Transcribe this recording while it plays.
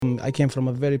I came from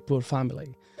a very poor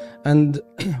family, and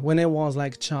when I was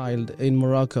like child in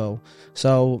Morocco,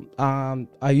 so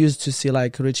I used to see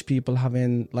like rich people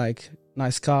having like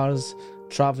nice cars,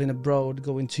 traveling abroad,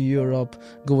 going to Europe,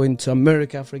 going to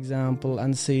America, for example,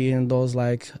 and seeing those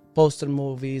like poster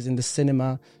movies in the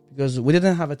cinema, because we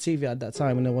didn't have a TV at that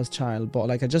time when I was a child, but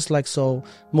like I just like saw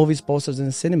movies posters in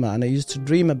the cinema, and I used to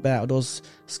dream about those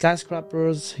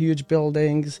skyscrapers, huge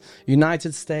buildings,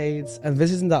 United States, and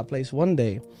visiting that place one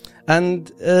day. And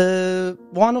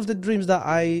one of the dreams that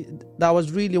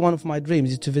was really one of my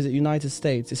dreams is to visit United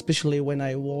States, especially when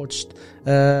I watched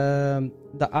the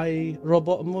I,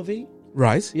 Robot movie.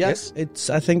 Right. Yes.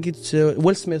 I think it's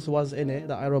Will Smith was in it,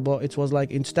 the I, Robot. It was like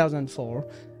in 2004.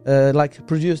 Like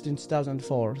produced in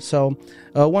 2004. So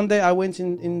one day I went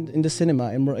in the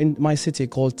cinema in my city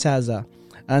called Taza,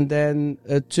 and then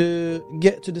to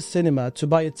get to the cinema to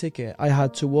buy a ticket, I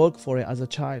had to work for it as a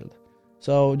child.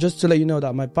 So just to let you know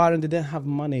that my parents didn't have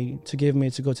money to give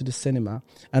me to go to the cinema,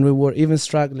 and we were even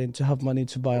struggling to have money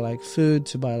to buy like food,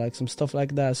 to buy like some stuff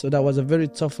like that. So that was a very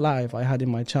tough life I had in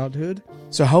my childhood.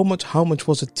 So how much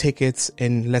was a ticket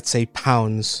in, let's say,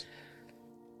 pounds?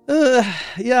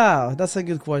 Yeah, that's a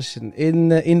good question.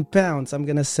 In pounds, I'm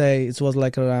gonna say it was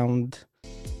like around.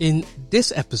 In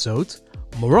this episode,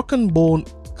 Moroccan-born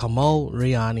Kamal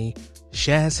Riani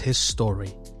shares his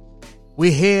story.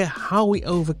 We hear how he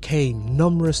overcame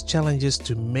numerous challenges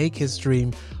to make his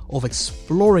dream of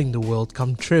exploring the world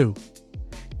come true.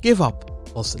 Give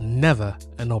up was never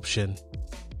an option.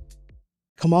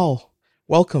 Kamal,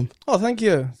 welcome. Oh, thank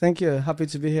you. Happy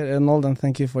to be here, Arnold, and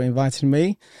thank you for inviting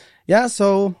me. Yeah,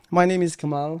 so my name is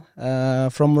Kamal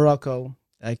from Morocco.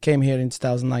 I came here in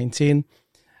 2019.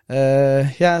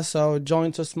 So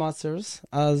joined Toastmasters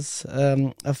as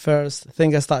a first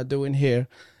thing I started doing here.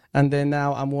 And then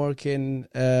now I'm working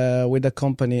with the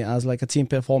company as like a team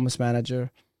performance manager.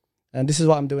 And this is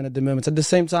what I'm doing at the moment. At the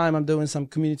same time, I'm doing some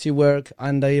community work,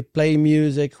 and I play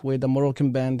music with a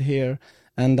Moroccan band here.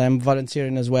 And I'm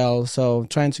volunteering as well, so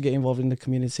trying to get involved in the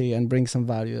community and bring some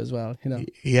value as well, you know.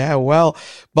 Yeah, well,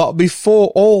 but before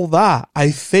all that,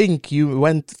 I think you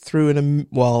went through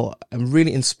a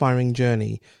really inspiring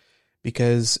journey,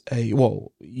 because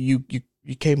you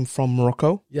came from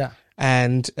Morocco. Yeah.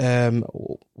 And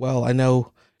I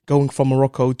know going from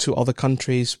Morocco to other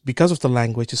countries because of the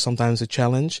language is sometimes a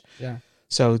challenge. Yeah.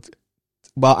 So,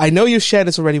 well, I know you shared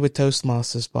this already with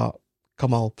Toastmasters, but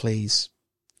Kamal, please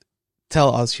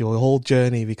tell us your whole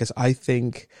journey, because I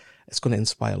think it's going to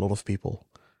inspire a lot of people.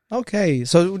 Okay,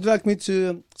 so would you like me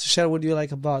to share with you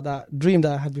like about that dream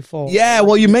that I had before? Yeah,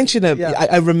 well, you mentioned it. Yeah.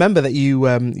 I remember that you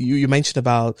mentioned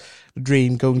about the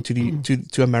dream going to the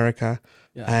to America.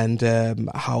 Yeah. And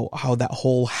how that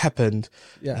whole happened.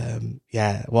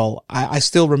 Yeah. Well, I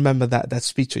still remember that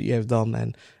speech that you have done,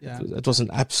 and it was an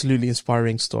absolutely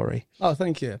inspiring story. Oh,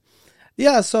 thank you.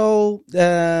 Yeah, so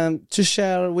to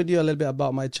share with you a little bit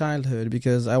about my childhood,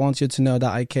 because I want you to know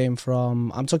that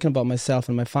I'm talking about myself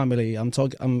and my family.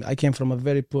 I came from a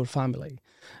very poor family.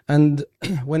 And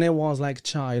when I was like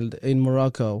child in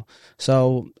Morocco,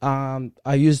 so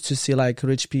I used to see like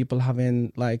rich people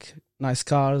having like nice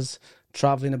cars,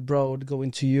 traveling abroad,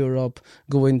 going to Europe,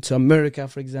 going to America,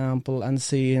 for example, and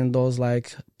seeing those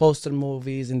like poster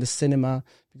movies in the cinema,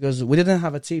 because we didn't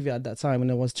have a TV at that time when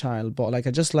I was a child, but like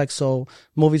I just like saw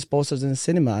movies posters in the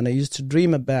cinema, and I used to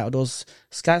dream about those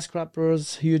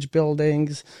skyscrapers, huge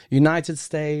buildings, United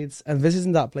States, and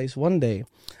visiting that place one day.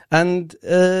 And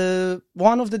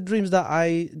one of the dreams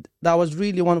that was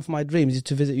really one of my dreams is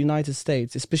to visit United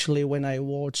States, especially when I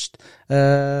watched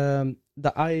the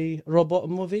I, Robot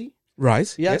movie.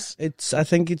 Right. Yes. I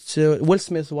think it's Will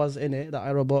Smith was in it, the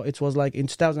I, Robot. It was like in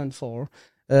 2004.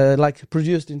 Like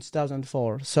produced in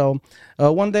 2004. So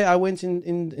one day I went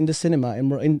in the cinema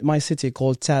in my city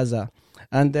called Taza,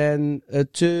 and then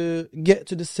to get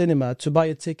to the cinema to buy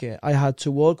a ticket, I had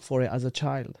to work for it as a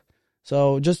child.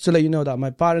 So just to let you know that my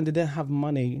parents didn't have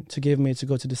money to give me to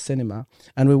go to the cinema,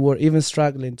 and we were even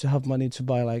struggling to have money to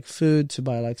buy like food, to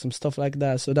buy like some stuff like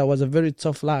that. So that was a very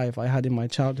tough life I had in my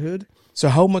childhood. So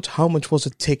how much was a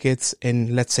ticket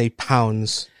in, let's say,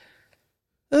 pounds?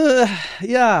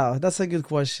 Yeah, that's a good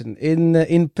question.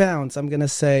 In pounds, I'm gonna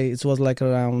say it was like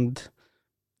around.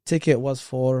 Ticket was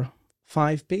for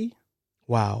 5p.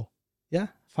 Wow. Yeah,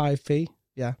 5p.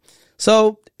 Yeah.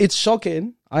 So it's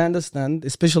shocking. I understand,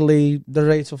 especially the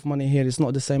rate of money here is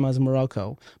not the same as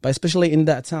Morocco, but especially in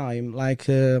that time, like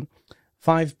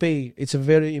 5p, it's a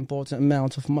very important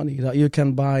amount of money that you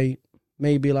can buy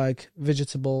maybe like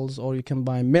vegetables, or you can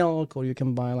buy milk, or you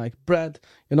can buy like bread.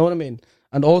 You know what I mean?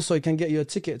 And also it can get you a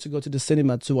ticket to go to the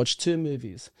cinema to watch 2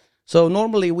 movies. So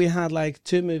normally we had like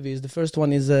two movies. The first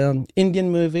one is an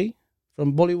Indian movie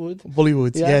from Bollywood.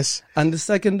 Bollywood, Yeah. yes. And the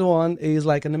second one is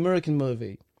like an American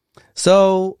movie.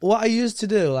 So what I used to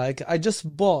do, like I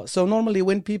just bought. So normally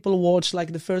when people watch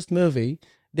like the first movie,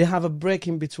 they have a break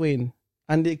in between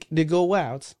and they go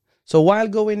out. So while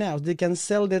going out, they can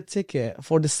sell their ticket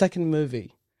for the second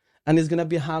movie and it's going to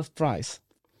be half price.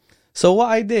 So what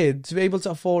I did to be able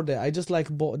to afford it, I just like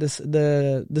bought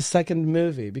the second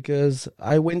movie because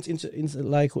I went into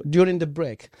like during the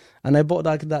break and I bought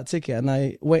like that ticket and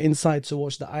I went inside to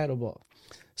watch the iRobot.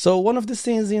 So one of the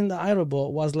scenes in the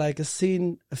iRobot was like a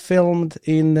scene filmed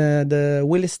in the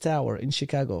Willis Tower in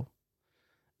Chicago.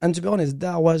 And to be honest,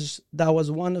 that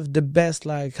was one of the best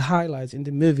like highlights in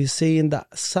the movie, seeing that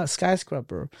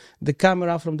skyscraper, the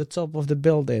camera from the top of the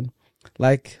building,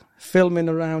 like filming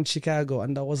around Chicago.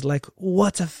 And I was like,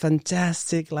 what a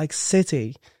fantastic like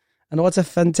city and what a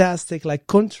fantastic like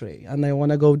country. And I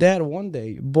want to go there one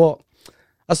day. But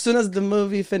as soon as the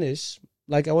movie finished,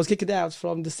 like I was kicked out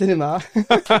from the cinema.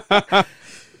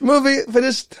 Movie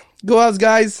finished. Go out,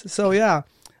 guys. So yeah.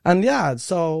 And yeah,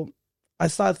 so I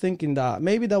started thinking that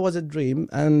maybe that was a dream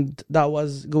and that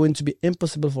was going to be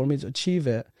impossible for me to achieve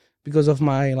it because of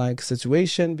my like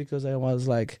situation, because I was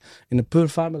like in a poor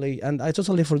family and I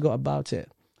totally forgot about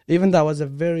it. Even that was a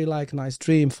very like nice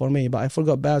dream for me, but I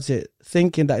forgot about it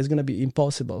thinking that it's going to be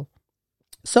impossible.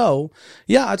 So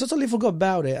yeah, I totally forgot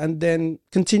about it and then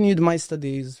continued my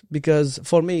studies because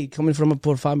for me, coming from a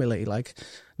poor family, like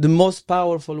the most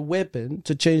powerful weapon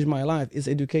to change my life is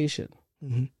education.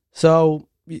 Mm-hmm. So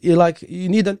you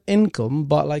need an income,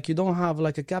 but like you don't have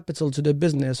like a capital to the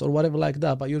business or whatever like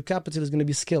that, but your capital is going to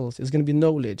be skills, it's going to be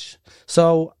knowledge.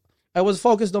 So I was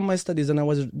focused on my studies and I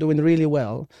was doing really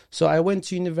well. So I went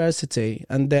to university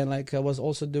and then like I was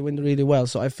also doing really well.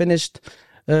 So I finished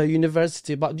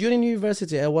university, but during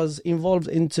university I was involved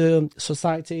into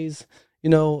societies,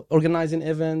 organizing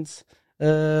events,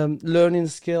 learning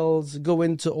skills,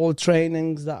 going to all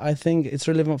trainings that I think it's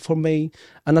relevant for me.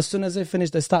 And as soon as I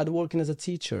finished, I started working as a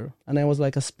teacher and I was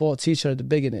like a sport teacher at the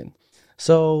beginning.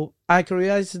 So I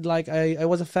created I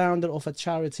was a founder of a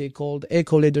charity called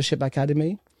Eco Leadership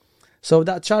Academy. So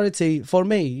that charity for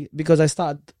me, because I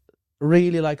started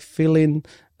really like feeling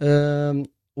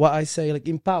what I say like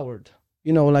empowered.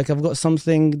 Like I've got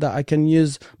something that I can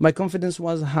use. My confidence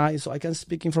was high, so I can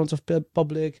speak in front of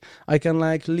public. I can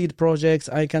like lead projects.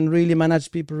 I can really manage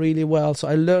people really well. So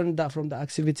I learned that from the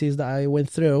activities that I went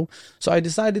through. So I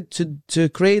decided to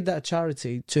create that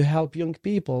charity to help young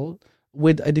people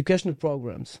with educational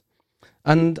programs.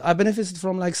 And I benefited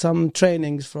from like some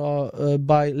trainings led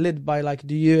by like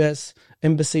the US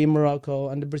Embassy in Morocco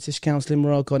and the British Council in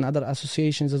Morocco and other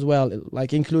associations as well,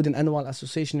 like including Annual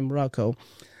Association in Morocco.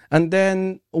 And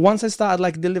then once I started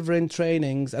like delivering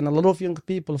trainings and a lot of young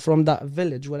people from that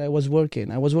village where I was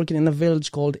working in a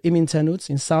village called Imin Tanut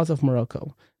in south of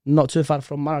Morocco, not too far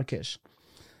from Marrakesh.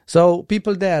 So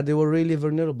people there, they were really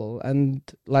vulnerable and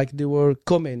like they were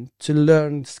coming to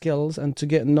learn skills and to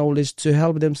get knowledge to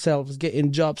help themselves get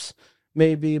in jobs,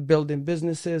 maybe building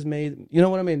businesses, you know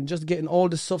what I mean? Just getting all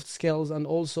the soft skills and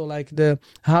also like the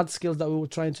hard skills that we were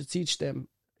trying to teach them,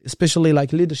 especially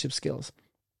like leadership skills.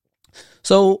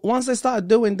 So once I started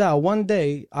doing that, one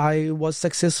day I was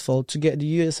successful to get the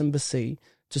US Embassy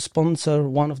to sponsor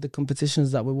one of the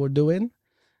competitions that we were doing.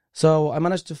 So I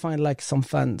managed to find like some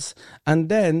funds. And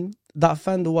then that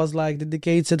fund was like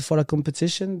dedicated for a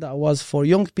competition that was for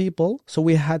young people. So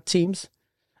we had teams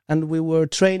and we were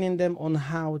training them on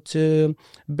how to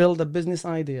build a business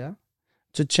idea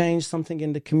to change something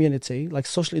in the community, like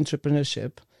social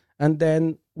entrepreneurship. And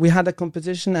then we had a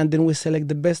competition and then we select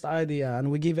the best idea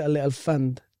and we give it a little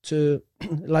fund to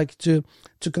like to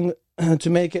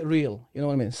make it real. You know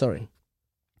what I mean? Sorry.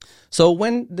 So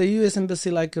when the US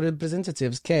Embassy like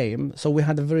representatives came, so we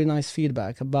had a very nice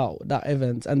feedback about that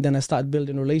event. And then I started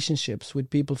building relationships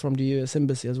with people from the US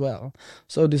Embassy as well.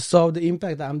 So they saw the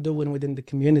impact that I'm doing within the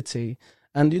community.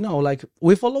 And, like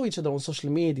we follow each other on social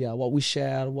media, what we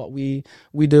share, what we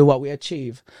do, what we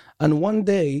achieve. And one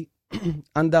day,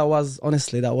 and that was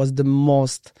the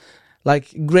most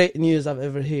like great news I've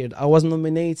ever heard. I was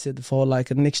nominated for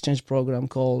like an exchange program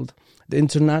called the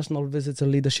International Visitor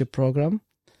Leadership Program.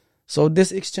 So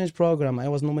this exchange program, I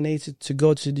was nominated to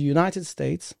go to the United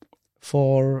States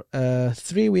for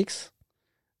 3 weeks.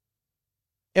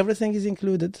 Everything is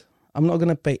included. I'm not going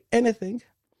to pay anything.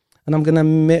 And I'm going to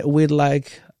meet with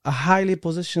like a highly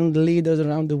positioned leaders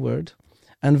around the world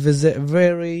and visit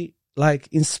very like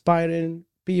inspiring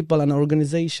people and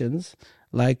organizations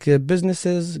like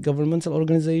businesses, governmental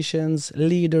organizations,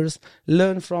 leaders,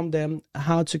 learn from them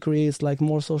how to create like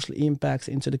more social impacts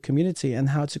into the community and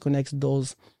how to connect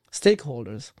those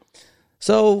stakeholders.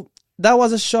 So that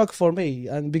was a shock for me.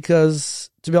 And because,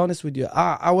 to be honest with you,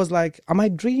 I was like, am I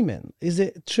dreaming? Is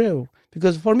it true?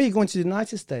 Because for me, going to the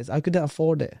United States, I couldn't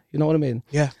afford it. You know what I mean?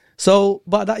 Yeah. So,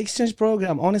 but that exchange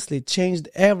program honestly changed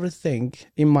everything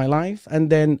in my life. And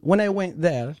then when I went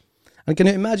there, and can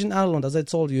you imagine Ireland, as I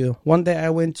told you, one day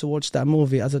I went to watch that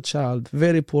movie as a child,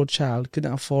 very poor child,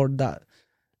 couldn't afford that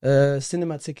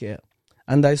cinema ticket.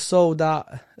 And I saw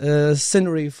that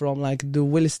scenery from like the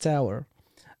Willis Tower.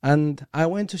 And I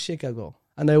went to Chicago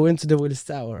and I went to the Willis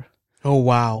Tower. Oh,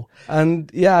 wow. And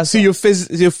yeah. So you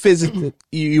visited,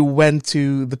 you went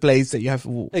to the place that you have,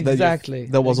 exactly.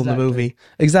 that was on the movie.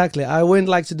 Exactly. I went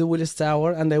like to the Willis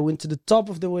Tower and I went to the top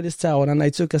of the Willis Tower and I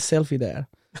took a selfie there.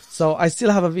 So I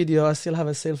still have a video, I still have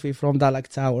a selfie from that like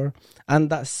tower. And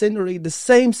that scenery, the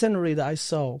same scenery that I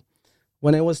saw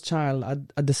when I was a child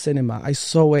at the cinema, I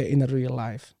saw it in real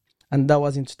life. And that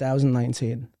was in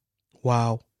 2019.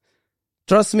 Wow.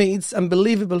 Trust me, it's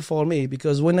unbelievable for me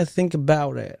because when I think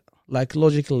about it, like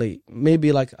logically,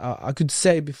 maybe like I could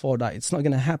say before that it's not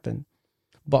going to happen.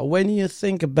 But when you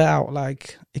think about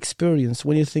like experience,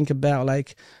 when you think about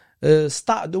like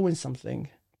start doing something,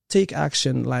 take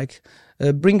action, like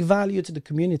bring value to the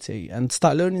community and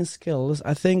start learning skills,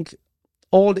 I think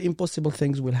all the impossible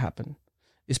things will happen.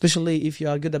 Especially if you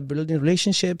are good at building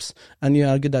relationships and you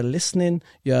are good at listening,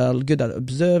 you are good at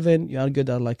observing, you are good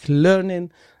at like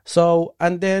learning. So,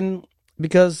 and then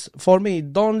because for me,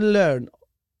 don't learn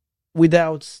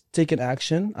without taking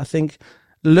action. I think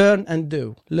learn and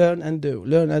do.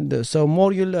 So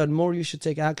more you learn, more you should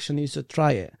take action, you should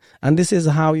try it. And this is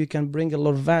how you can bring a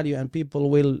lot of value and people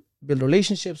will build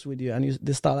relationships with you and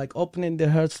they start like opening their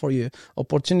hearts for you,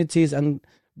 opportunities and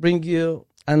bring you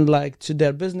and like to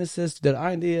their businesses, to their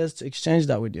ideas, to exchange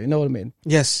that with you. You know what I mean?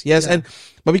 Yes. Yeah. And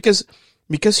but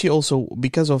because you also,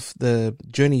 because of the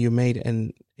journey you made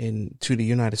in to the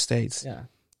United States,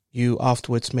 you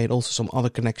afterwards made also some other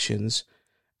connections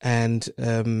and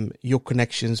your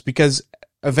connections, because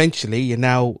eventually you're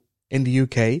now in the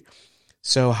UK.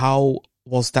 So how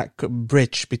was that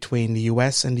bridge between the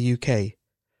US and the UK?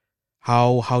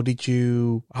 How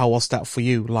was that for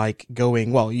you? Like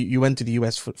going, well, you went to the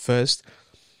US first,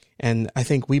 and I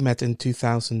think we met in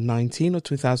 2019 or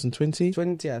 2020.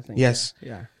 20, I think. Yes.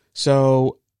 Yeah.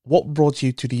 So what brought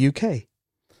you to the UK?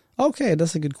 Okay,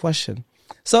 that's a good question.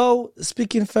 So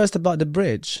speaking first about the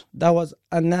bridge, that was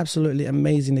an absolutely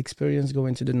amazing experience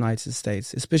going to the United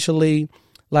States, especially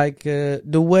like the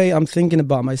way I'm thinking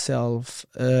about myself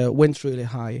went really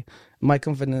high. My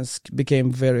confidence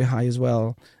became very high as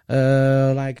well.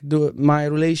 My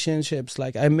relationships,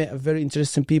 like I met very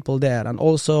interesting people there, and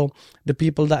also the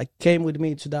people that came with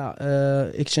me to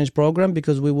that exchange program,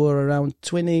 because we were around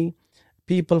 20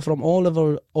 people from all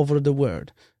over the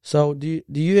world. So the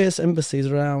US embassies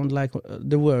around like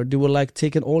the world, they were like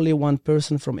taking only one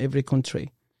person from every country,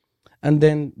 and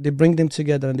then they bring them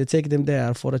together and they take them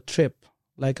there for a trip,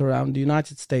 like around the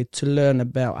United States, to learn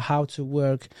about how to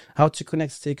work, how to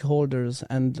connect stakeholders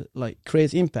and like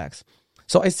create impacts.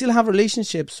 So I still have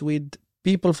relationships with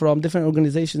people from different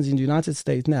organizations in the United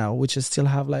States now, which I still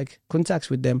have like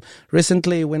contacts with them.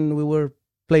 Recently, when we were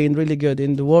playing really good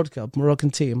in the World Cup, Moroccan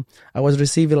team, I was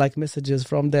receiving like messages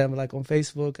from them like on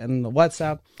Facebook and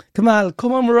WhatsApp. Kamal,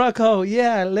 come on Morocco,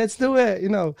 yeah, let's do it, you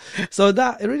know. So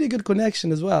that a really good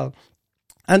connection as well.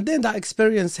 And then that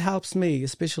experience helps me,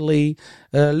 especially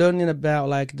learning about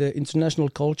like the international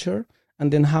culture,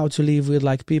 and then how to live with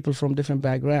like people from different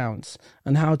backgrounds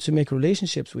and how to make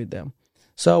relationships with them.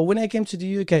 So when I came to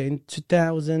the UK in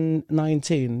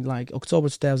 2019, like October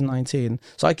 2019,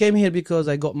 so I came here because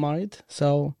I got married.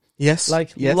 So yes,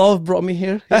 love brought me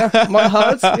here. Yeah, my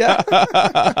heart. Yeah.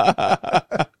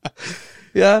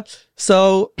 Yeah.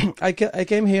 So I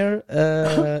came here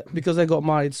because I got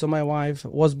married. So my wife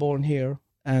was born here.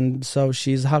 And so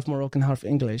she's half Moroccan, half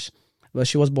English, but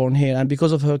she was born here. And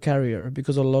because of her career,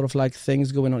 because of a lot of like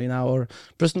things going on in our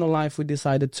personal life, we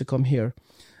decided to come here.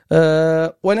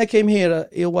 When I came here,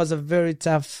 it was a very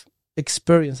tough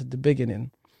experience at the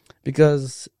beginning,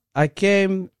 because I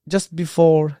came just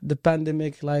before the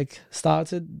pandemic like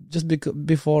started, just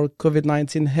before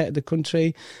COVID-19 hit the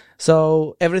country.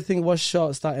 So everything was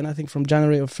shut, starting I think from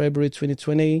January or February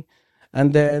 2020.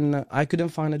 And then I couldn't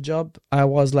find a job. I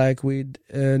was like with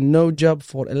no job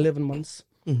for 11 months.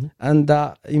 Mm-hmm. And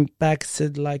that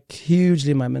impacted like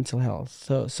hugely my mental health.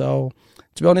 So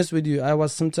to be honest with you, I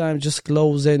was sometimes just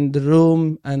closing the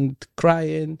room and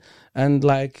crying and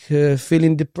like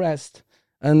feeling depressed.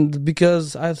 And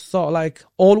because I thought like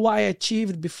all what I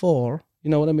achieved before, you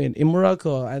know what I mean, in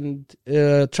Morocco and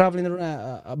traveling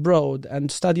abroad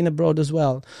and studying abroad as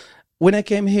well. When I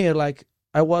came here, like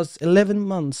I was 11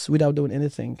 months without doing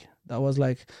anything. That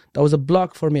was a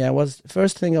block for me.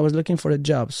 First thing I was looking for a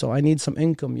job, so I need some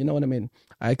income. You know what I mean?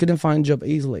 I couldn't find a job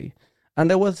easily, and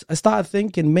I started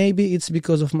thinking maybe it's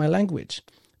because of my language,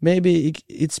 maybe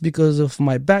it's because of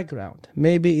my background,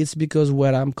 maybe it's because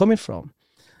where I'm coming from.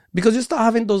 Because you start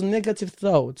having those negative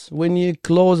thoughts when you you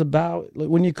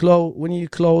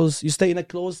stay in a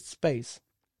closed space,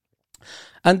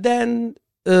 and then.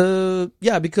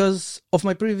 Because of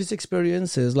my previous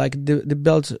experiences, like they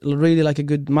built really like a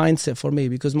good mindset for me,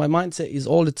 because my mindset is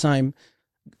all the time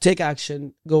take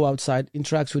action, go outside,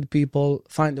 interact with people,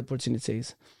 find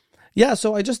opportunities. Yeah,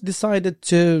 so I just decided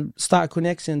to start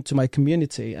connecting to my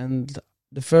community, and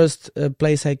the first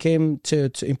place I came to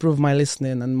improve my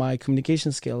listening and my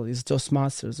communication skill is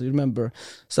Toastmasters, you remember?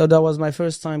 So that was my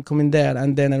first time coming there,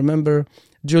 and then I remember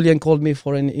Julian called me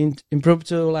for an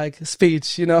impromptu like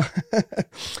speech, you know.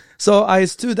 So I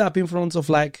stood up in front of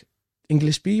like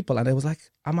English people, and I was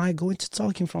like, am I going to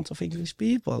talk in front of English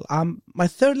people? My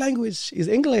third language is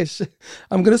English.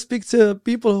 I'm going to speak to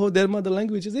people who their mother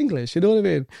language is English, you know what I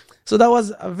mean? So that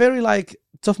was a very like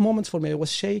tough moment for me. I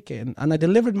was shaking, and I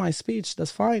delivered my speech. That's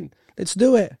fine. Let's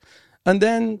do it. And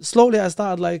then slowly I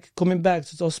started like coming back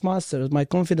to Toastmasters. My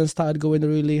confidence started going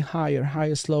really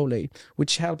higher slowly,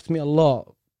 which helped me a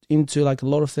lot into like a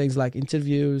lot of things like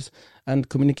interviews and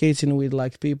communicating with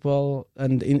like people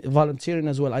and in volunteering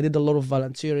as well. I did a lot of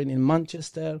volunteering in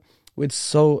Manchester with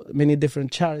so many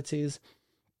different charities.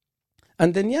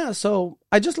 And then, so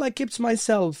I just like kept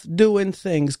myself doing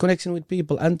things, connecting with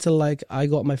people until like I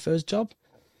got my first job.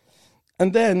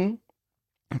 And then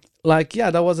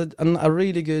that was a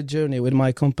really good journey with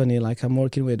my company, like I'm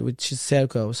working with, which is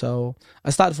Serco. So I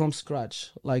started from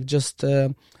scratch, like just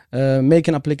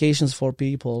making applications for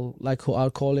people like who are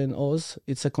calling us.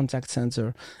 It's a contact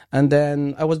center. And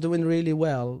then I was doing really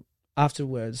well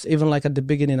afterwards. Even like at the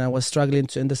beginning, I was struggling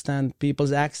to understand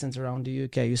people's accents around the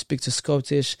UK. You speak to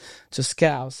Scottish, to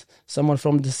Scouse, someone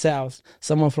from the South,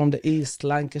 someone from the East,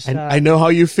 Lancashire. I know how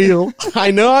you feel.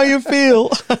 I know how you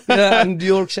feel. Yeah, and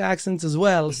Yorkshire accents as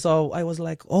well. So I was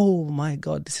like, oh my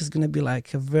God, this is going to be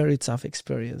like a very tough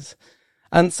experience.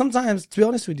 And sometimes, to be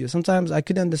honest with you, sometimes I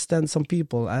could understand some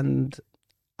people. And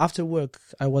after work,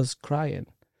 I was crying.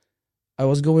 I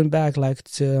was going back like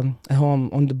to home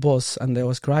on the bus, and I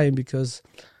was crying because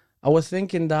I was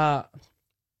thinking that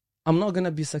I'm not going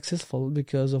to be successful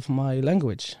because of my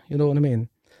language. You know what I mean?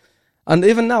 And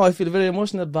even now I feel very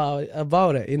emotional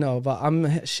about it, you know, but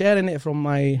I'm sharing it from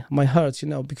my heart, you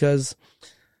know, because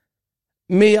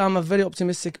I'm a very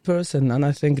optimistic person, and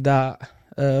I think that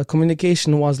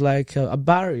communication was like a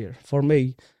barrier for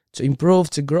me to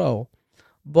improve, to grow.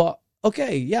 But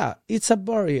okay, yeah, it's a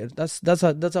barrier.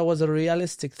 That was a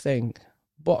realistic thing.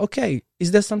 But okay, is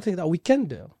there something that we can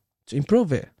do to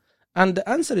improve it? And the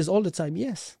answer is all the time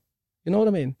yes. You know what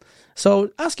I mean? So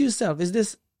ask yourself,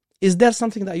 is there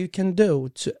something that you can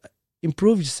do to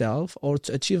improve yourself or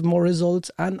to achieve more results?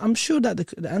 And I'm sure that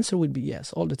the answer would be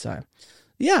yes all the time.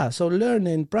 Yeah, so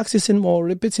learning, practicing more,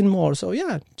 repeating more. So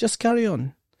yeah, just carry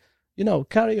on. You know,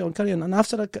 carry on. And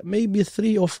after like maybe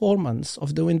 3 or 4 months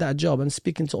of doing that job and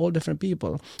speaking to all different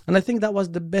people, and I think that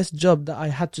was the best job that I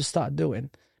had to start doing,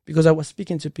 because I was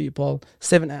speaking to people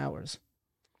 7 hours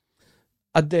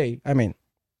a day. I mean,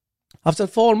 after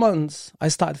 4 months, I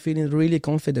started feeling really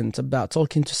confident about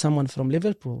talking to someone from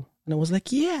Liverpool. And I was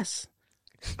like, yes,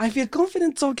 I feel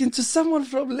confident talking to someone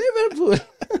from Liverpool.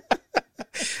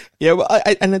 Yeah, well,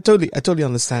 I totally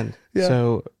understand. Yeah.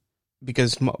 So,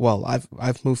 because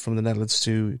I've moved from the Netherlands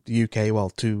to the UK.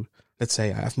 Well, let's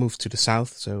say I've moved to the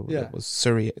south, so it was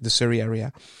the Surrey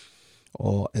area,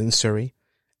 or in Surrey,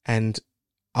 and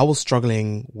I was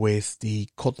struggling with the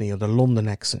Cockney or the London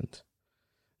accent.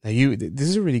 Now, this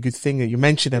is a really good thing that you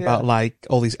mentioned about like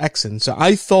all these accents. So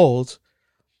I thought,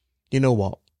 you know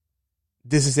what,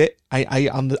 this is it.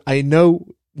 I know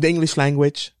the English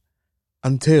language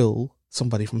until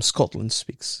somebody from Scotland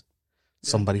speaks.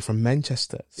 Somebody from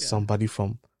Manchester, somebody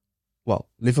from,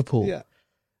 Liverpool. Yeah.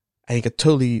 And you get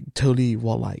totally,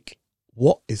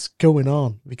 what is going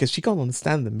on? Because you can't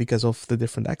understand them because of the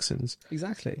different accents.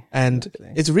 Exactly. And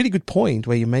it's a really good point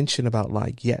where you mention about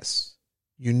like, yes,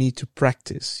 you need to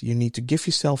practice. You need to give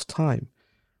yourself time.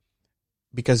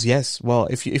 Because yes,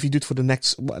 if you do it for the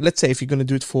next, let's say if you're going to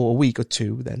do it for a week or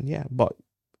 2, then yeah, but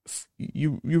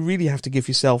you really have to give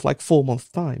yourself like 4 months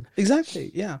time. Exactly.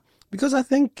 Yeah. Because I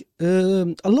think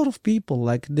a lot of people,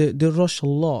 like, they rush a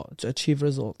lot to achieve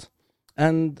results.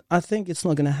 And I think it's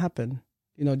not going to happen.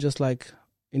 just like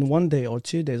in 1 day or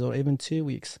 2 days or even 2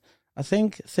 weeks. I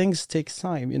think things take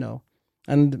time,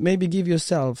 and maybe give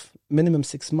yourself minimum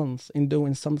 6 months in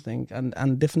doing something,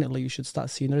 and definitely you should start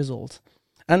seeing results.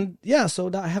 And yeah, so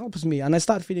that helps me, and I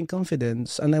start feeling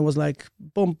confidence, and I was like,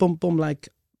 boom, boom, boom, like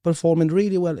performing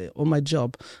really well on my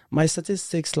job. My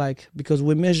statistics, like, because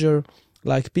we measure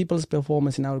like people's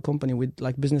performance in our company with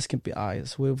like business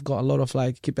KPIs. We've got a lot of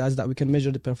like KPIs that we can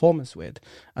measure the performance with,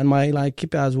 and my like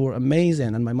KPIs were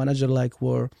amazing. And my manager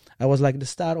I was like the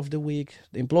star of the week,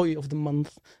 the employee of the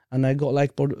month, and I got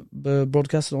like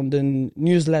broadcasted on the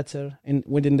newsletter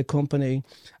within the company,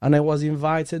 and I was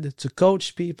invited to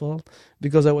coach people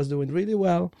because I was doing really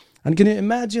well. And can you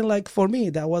imagine, like, for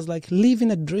me, that was like living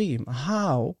a dream.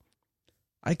 How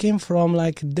I came from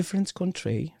like a different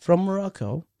country, from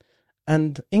Morocco,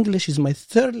 and English is my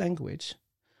third language,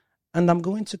 and I'm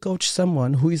going to coach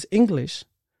someone who is English,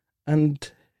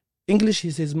 and English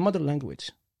is his mother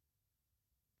language.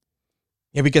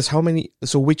 Yeah, because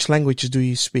which languages do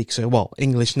you speak? So, well,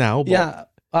 English now. But... Yeah,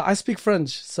 I speak French.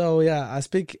 So, yeah, I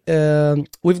speak,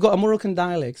 we've got a Moroccan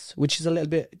dialect, which is a little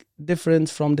bit different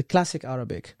from the classic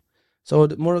Arabic. So,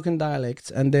 the Moroccan dialect,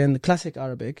 and then the classic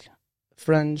Arabic,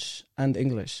 French, and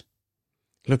English.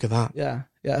 Look at that.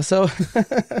 Yeah. So,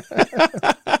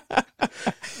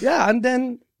 yeah. And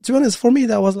then, to be honest, for me,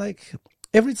 that was like,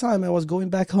 every time I was going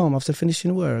back home after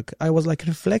finishing work, I was like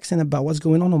reflecting about what's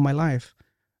going on in my life.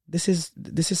 This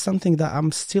is something that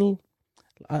I'm still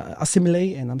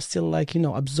assimilating. I'm still like,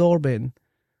 absorbing.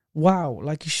 Wow.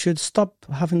 Like, you should stop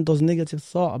having those negative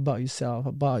thoughts about yourself,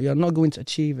 about you're not going to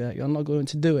achieve it. You're not going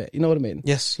to do it. You know what I mean?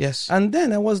 Yes. And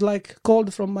then I was like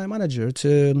called from my manager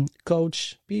to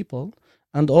coach people.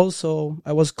 And also,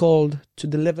 I was called to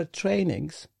deliver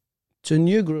trainings to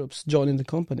new groups joining the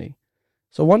company.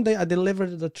 So one day I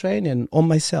delivered the training on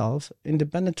myself,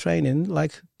 independent training,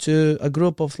 like to a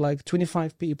group of like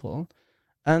 25 people.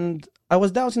 And I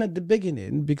was doubting at the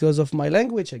beginning because of my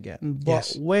language again.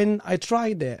 But when I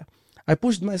tried it, I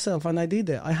pushed myself and I did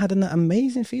it. I had an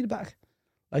amazing feedback.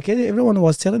 Like, everyone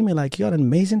was telling me, like, you're an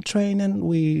amazing training.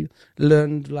 We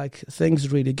learned like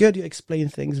things really good. You explain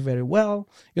things very well.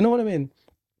 You know what I mean?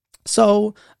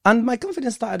 So, and my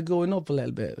confidence started going up a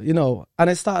little bit, and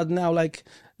I started now like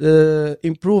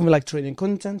improving like training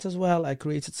content as well. I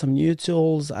created some new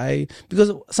tools.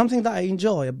 Because something that I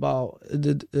enjoy about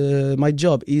my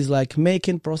job is like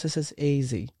making processes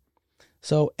easy.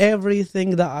 So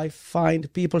everything that I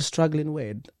find people struggling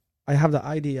with, I have the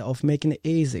idea of making it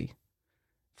easy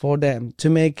for them to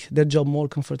make their job more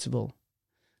comfortable.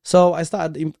 So I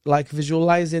started like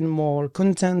visualizing more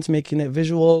content, making it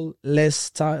visual,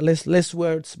 less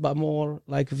words, but more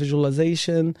like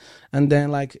visualization, and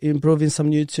then like improving some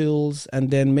new tools,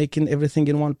 and then making everything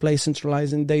in one place,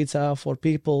 centralizing data for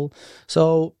people.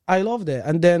 So I loved it.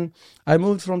 And then I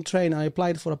moved from train. I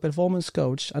applied for a performance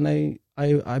coach, and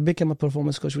I became a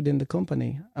performance coach within the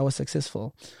company. I was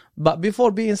successful. But before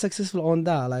being successful on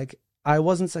that, like, I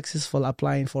wasn't successful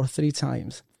applying for 3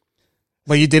 times.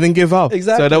 But you didn't give up.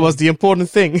 Exactly. So that was the important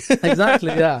thing. Exactly,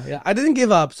 yeah. I didn't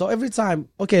give up. So every time,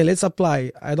 okay, let's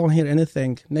apply. I don't hear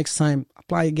anything. Next time,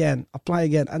 apply again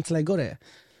until I got it.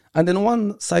 And then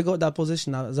once I got that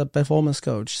position as a performance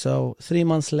coach, so 3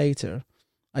 months later,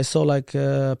 I saw like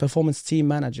a performance team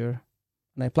manager,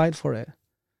 and I applied for it.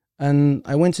 And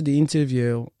I went to the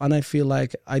interview, and I feel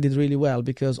like I did really well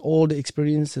because all the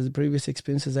previous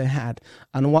experiences I had,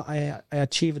 and what I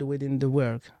achieved within the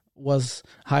work was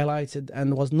highlighted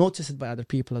and was noticed by other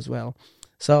people as well.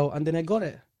 So, and then I got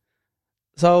it.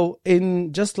 So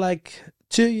in just like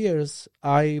 2 years,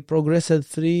 I progressed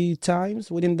 3 times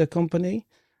within the company.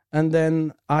 And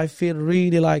then I feel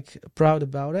really like proud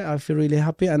about it. I feel really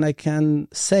happy. And I can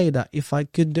say that if I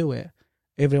could do it,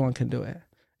 everyone can do it.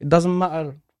 It doesn't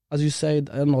matter, as you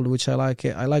said, Arnold, which I like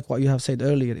it. I like what you have said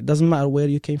earlier. It doesn't matter where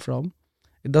you came from.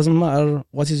 It doesn't matter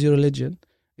what is your religion.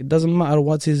 It doesn't matter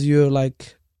what is your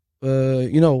like,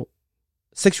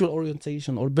 sexual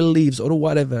orientation or beliefs or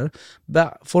whatever.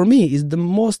 But for me, is the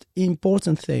most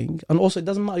important thing. And also, it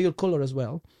doesn't matter your color as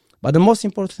well. But the most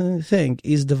important thing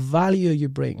is the value you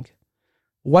bring.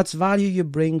 What value you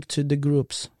bring to the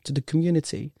groups, to the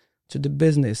community, to the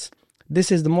business.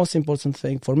 This is the most important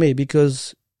thing for me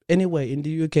because anyway, in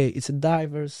the UK, it's a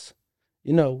diverse,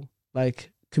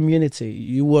 like community.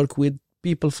 You work with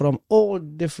people from all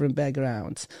different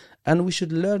backgrounds, and we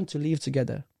should learn to live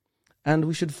together. And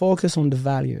we should focus on the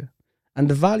value. And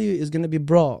the value is going to be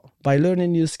brought by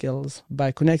learning new skills,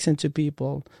 by connecting to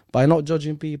people, by not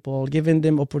judging people, giving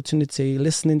them opportunity,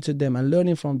 listening to them and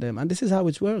learning from them. And this is how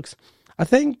it works. I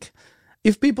think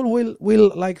if people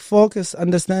will like focus,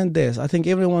 understand this, I think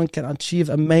everyone can achieve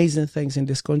amazing things in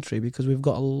this country because we've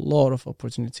got a lot of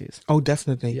opportunities. Oh,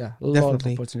 definitely. Yeah, a lot of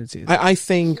opportunities. I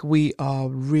think we are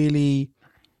really,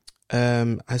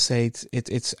 I say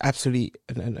it's absolutely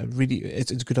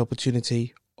it's a good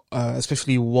opportunity,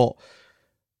 especially what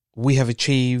we have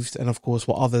achieved, and of course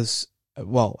what others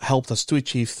helped us to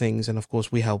achieve things, and of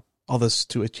course we help others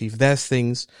to achieve their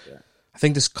things. Yeah. I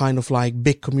think this kind of like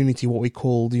big community, what we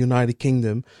call the United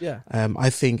Kingdom. Yeah. I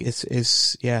think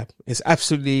it's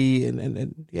absolutely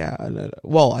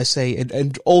I say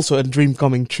and also a dream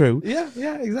coming true. Yeah.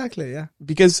 Yeah. Exactly. Yeah.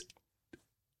 Because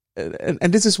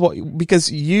and this is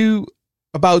because you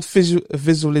about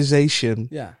visualization.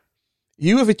 Yeah.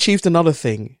 You have achieved another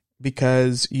thing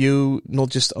because you not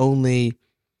just only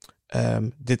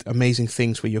did amazing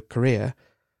things with your career,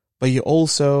 but you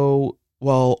also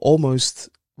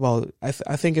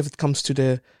I think if it comes to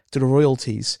the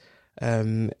royalties,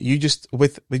 you just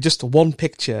with just one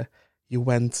picture you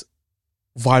went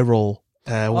viral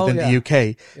within the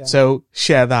UK. Yeah. So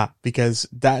share that, because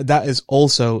that is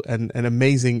also an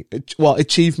amazing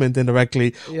achievement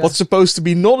indirectly. Yeah. What's supposed to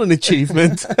be not an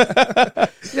achievement.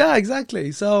 Yeah,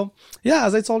 exactly. So yeah,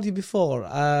 as I told you before,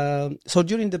 so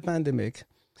during the pandemic,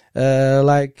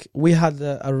 like we had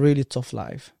a really tough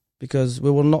life, because we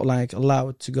were not like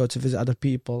allowed to go to visit other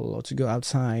people or to go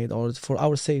outside, or for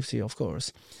our safety, of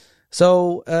course.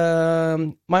 So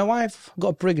my wife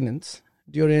got pregnant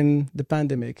during the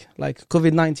pandemic, like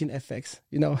COVID-19 effects,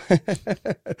 you know.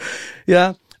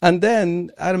 Yeah. And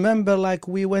then I remember like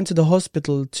we went to the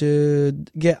hospital to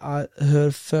get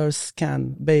her first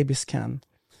baby scan.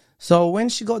 So when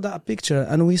she got that picture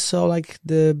and we saw like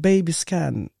the baby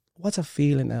scan, what a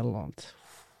feeling, Erland.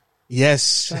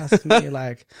 Yes. Trust me,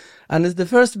 like, and it's the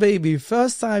first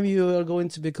time you are going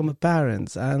to become a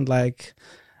parent, and like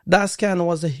that scan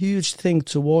was a huge thing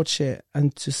to watch it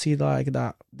and to see like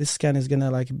that this scan is gonna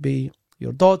like be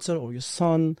your daughter or your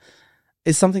son.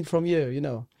 It's something from you, you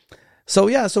know. So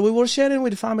yeah, so we were sharing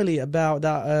with family about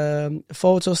that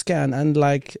photo scan, and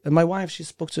like my wife, she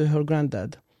spoke to her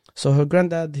granddad. So her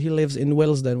granddad, he lives in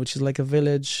Willesden, which is like a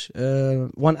village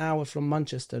 1 hour from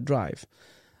Manchester drive.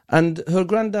 And her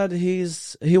granddad, he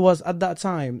was at that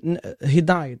time, he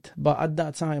died, but at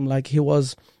that time, like he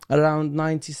was around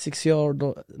 96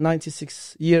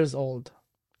 years old.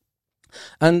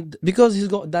 And because he's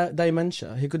got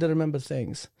dementia, he couldn't remember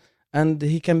things. And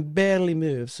he can barely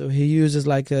move, so he used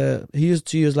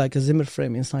to use like a Zimmer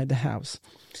frame inside the house.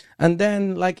 And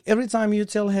then like every time you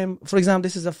tell him, for example,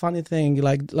 this is a funny thing,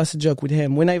 like let's joke with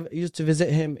him. When I used to visit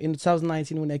him in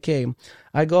 2019 when I came,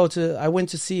 I went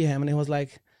to see him, and he was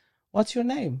like, "What's your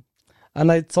name?" And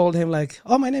I told him like,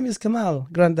 "Oh, my name is Kamal,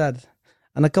 granddad."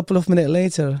 And a couple of minutes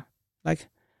later, like,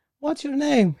 "What's your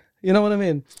name?" You know what I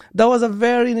mean? That was a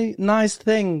very nice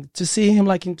thing to see him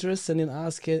like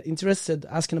interested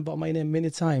asking about my name many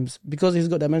times, because he's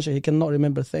got dementia. He cannot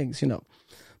remember things, you know.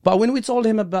 But when we told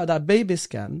him about that baby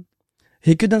scan,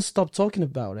 he couldn't stop talking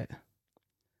about it.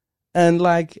 And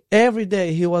like every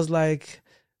day he was like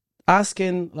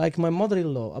asking like my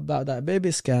mother-in-law about that baby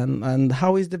scan, and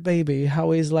how is the baby?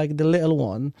 How is like the little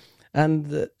one?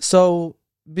 And so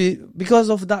because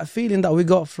of that feeling that we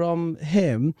got from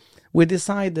him, we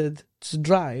decided to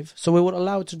drive. So we were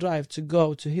allowed to drive to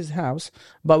go to his house,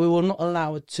 but we were not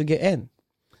allowed to get in.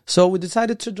 So we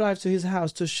decided to drive to his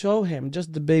house to show him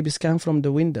just the baby scan from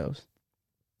the windows.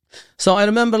 So I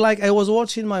remember like I was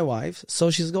watching my wife,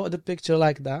 so she's got the picture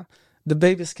like that, the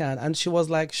baby scan, and she was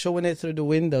like showing it through the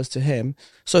windows to him.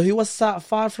 So he was sat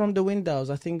far from the windows,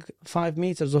 I think 5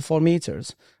 meters or 4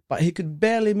 meters, but he could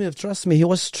barely move. Trust me, he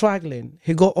was struggling.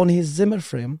 He got on his Zimmer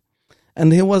frame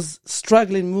and he was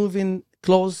struggling, moving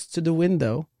close to the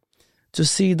window to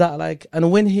see that, like,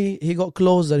 and when he got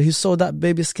closer, he saw that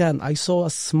baby scan. I saw a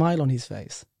smile on his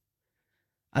face.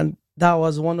 And that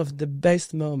was one of the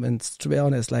best moments, to be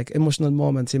honest, like emotional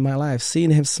moments in my life,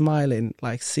 seeing him smiling,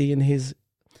 like seeing his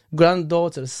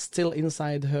granddaughter still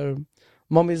inside her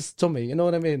mommy's tummy, you know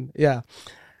what I mean? Yeah.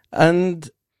 And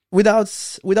without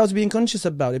being conscious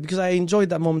about it, because I enjoyed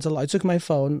that moment a lot, I took my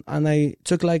phone and I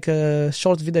took like a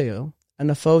short video and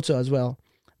a photo as well.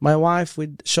 My wife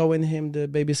with showing him the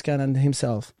baby scan and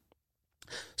himself.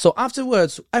 So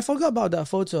afterwards, I forgot about that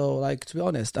photo, like, to be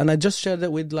honest, and I just shared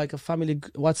it with like a family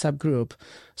WhatsApp group.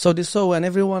 So they saw, and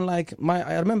everyone like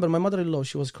I remember my mother-in-law,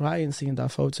 she was crying seeing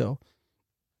that photo.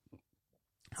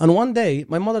 And one day,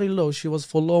 my mother-in-law, she was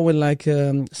following like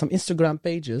some Instagram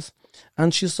pages,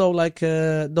 and she saw like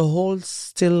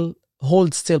the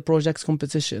Hold Still Projects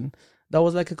competition. That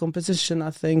was like a competition,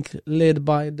 I think, led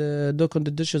by the Duke and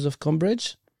the Duchess of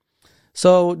Cambridge.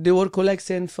 So they were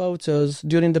collecting photos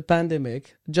during the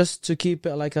pandemic just to keep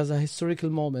it like as a historical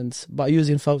moment by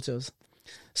using photos.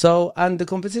 So, and the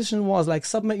competition was like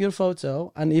submit your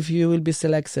photo, and if you will be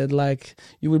selected, like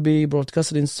you will be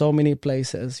broadcasted in so many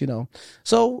places, you know.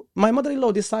 So my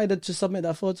mother-in-law decided to submit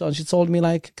that photo, and she told me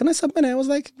like, "Can I submit it?" I was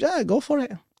like, "Yeah, go for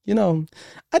it." You know,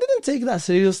 I didn't take that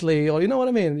seriously, or you know what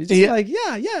I mean. It's just like,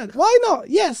 yeah, why not?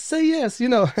 Yes, say yes, you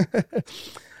know.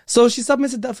 So she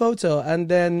submitted that photo, and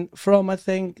then from I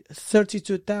think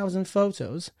 32,000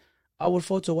 photos, our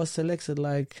photo was selected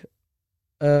like.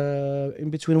 In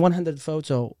between 100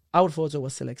 photo, our photo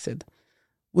was selected.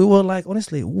 We were like,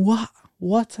 honestly,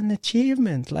 what an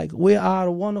achievement. Like we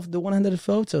are one of the 100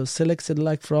 photos selected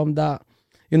like from that,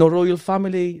 you know, royal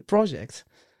family project.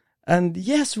 And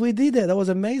yes, we did it. That was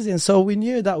amazing. So we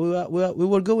knew that we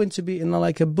were going to be in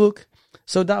like a book.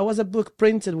 So that was a book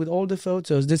printed with all the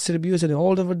photos distributed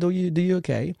all over the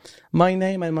UK. My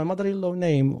name and my mother-in-law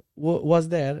name was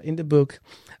there in the book.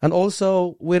 And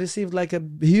also we received like a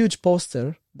huge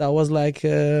poster that was like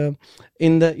in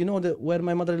the, you know, where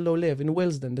my mother-in-law lived in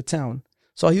Willesden, the town.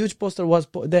 So a huge poster was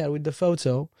put there with the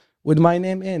photo with my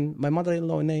name in, my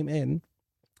mother-in-law name in.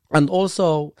 And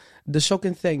also, the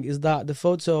shocking thing is that the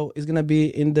photo is going to be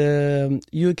in the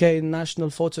UK National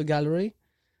Photo Gallery.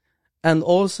 And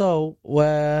also,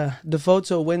 where the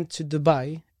photo went to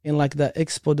Dubai, in like the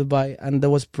Expo Dubai, and that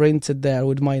was printed there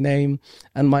with my name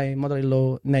and my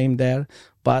mother-in-law name there.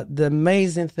 But the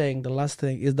amazing thing, the last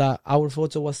thing, is that our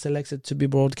photo was selected to be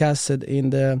broadcasted in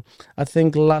the, I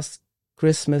think, last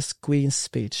Christmas Queen's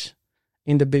speech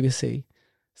in the BBC.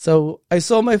 So I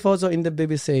saw my photo in the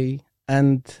BBC.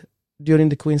 And during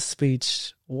the Queen's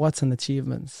speech, what an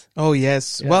achievement! Oh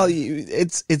yes, yeah. Well,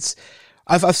 it's.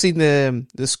 I've seen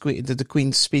the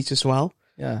Queen's speech as well.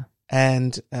 Yeah,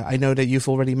 and I know that you've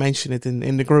already mentioned it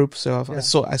in the group. So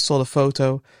I saw the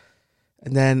photo,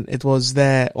 and then it was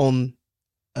there on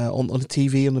the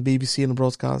TV, on the BBC, on the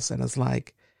broadcast, and it's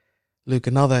like, look,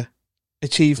 another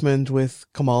achievement with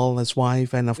Kamal, his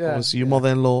wife, and of course your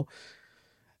mother-in-law.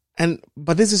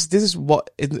 But this is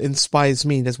what inspires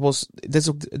me. That's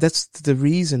the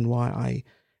reason why I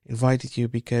invited you,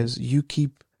 because you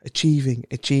keep achieving.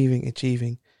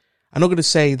 I'm not going to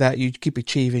say that you keep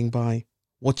achieving by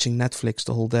watching Netflix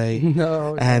the whole day.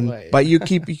 No way. But you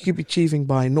keep achieving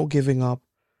by not giving up.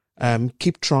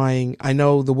 Keep trying. I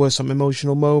know there were some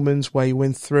emotional moments where you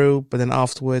went through, but then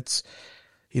afterwards,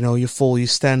 you know, you fall, you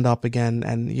stand up again,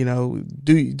 and you know,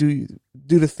 do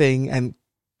the thing, and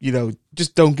you know,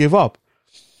 just don't give up.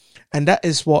 And that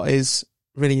is what is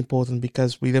really important,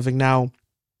 because we're living now,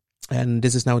 and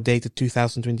this is now dated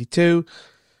 2022.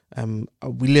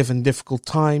 We live in difficult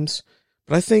times,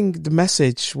 but I think the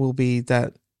message will be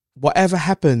that whatever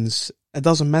happens, it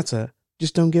doesn't matter.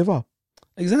 Just don't give up.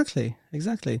 Exactly.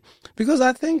 Because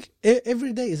I think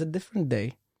every day is a different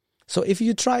day. So if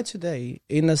you try today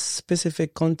in a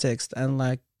specific context and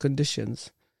like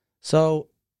conditions, so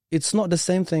it's not the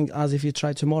same thing as if you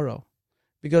try tomorrow,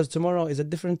 because tomorrow is a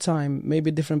different time, maybe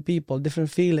different people, different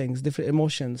feelings, different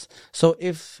emotions. So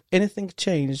if anything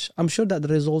change, I'm sure that the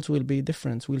result will be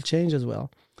different, will change as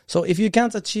well. So if you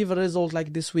can't achieve a result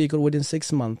like this week or within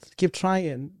 6 months, keep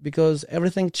trying, because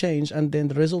everything change and then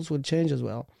the results will change as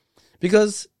well.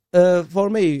 Because for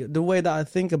me, the way that I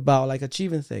think about like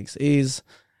achieving things is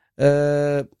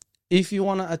if you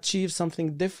want to achieve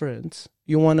something different,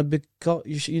 you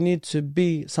need to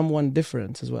be someone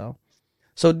different as well.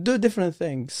 So do different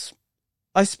things.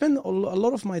 I spend a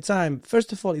lot of my time.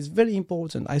 First of all, it's very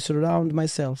important. I surround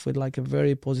myself with like a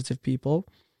very positive people,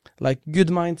 like good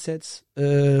mindsets,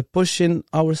 pushing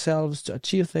ourselves to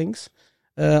achieve things.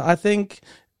 I think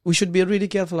we should be really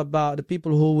careful about the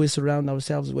people who we surround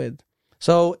ourselves with.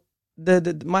 So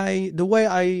the way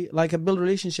I build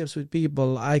relationships with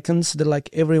people, I consider like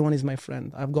everyone is my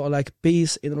friend. I've got like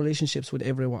peace in relationships with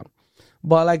everyone.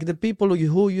 But like the people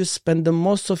who you spend the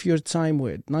most of your time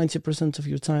with, 90% of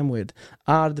your time with,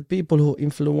 are the people who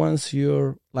influence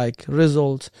your like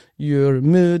result, your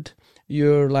mood,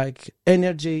 your like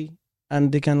energy,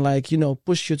 and they can like, you know,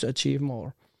 push you to achieve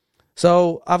more.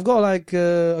 So I've got like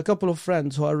a couple of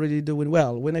friends who are really doing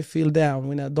well. When I feel down,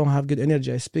 when I don't have good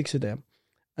energy, I speak to them.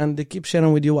 And they keep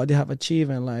sharing with you what they have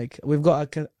achieved. And like we've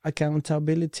got an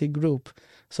accountability group.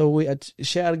 So we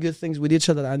share good things with each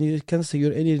other, and you can see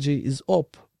your energy is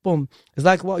up. Boom. It's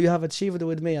like what you have achieved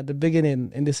with me at the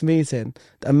beginning in this meeting.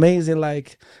 The amazing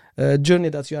like journey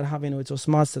that you are having with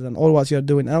Toastmasters and all what you're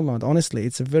doing, Elmond. Honestly,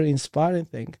 it's a very inspiring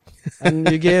thing. And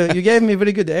you gave me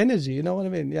very good energy. You know what I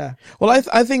mean? Yeah. Well,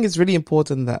 I think it's really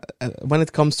important that when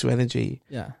it comes to energy,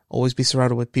 always be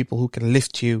surrounded with people who can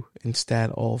lift you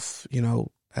instead of, you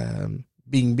know,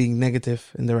 being negative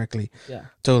indirectly. Yeah.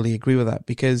 Totally agree with that,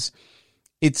 because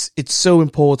it's so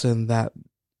important that,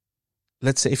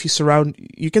 let's say, if you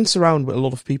can surround with a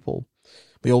lot of people.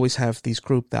 We always have these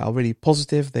group that are really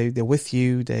positive. They're with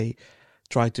you. They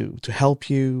try to help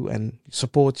you and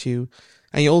support you.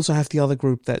 And you also have the other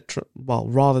group that,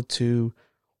 rather to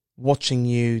watching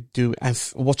you do and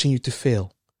watching you to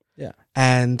fail. Yeah.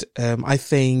 And I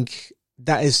think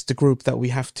that is the group that we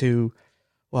have to,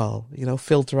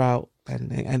 filter out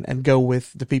and go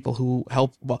with the people who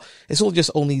help. Well, it's not just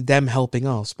only them helping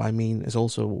us, but I mean, it's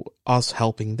also us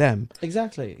helping them.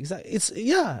 Exactly.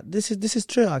 This is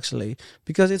true, actually,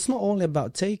 because it's not only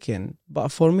about taking, but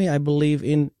for me, I believe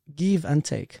in give and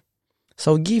take.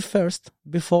 So give first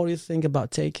before you think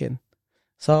about taking.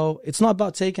 So it's not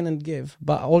about taking and give,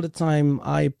 but all the time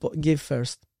give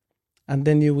first, and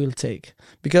then you will take.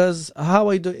 Because how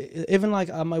I do, even like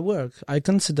at my work, I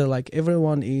consider like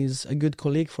everyone is a good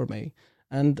colleague for me.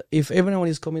 And if everyone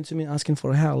is coming to me asking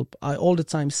for help, I all the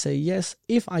time say yes,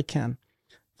 if I can.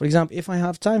 For example, if I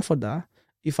have time for that,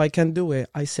 if I can do it,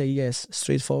 I say yes,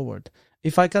 straightforward.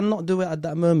 If I cannot do it at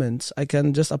that moment, I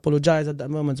can just apologize at that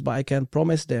moment, but I can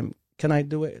promise them, can I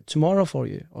do it tomorrow for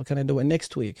you? Or can I do it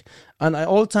next week? And I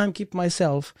all the time keep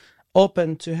myself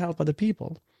open to help other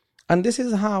people. And this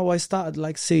is how I started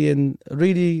like seeing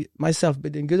really myself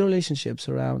building good relationships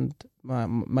around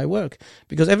my work.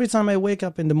 Because every time I wake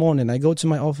up in the morning, I go to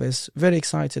my office very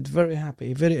excited, very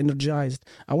happy, very energized.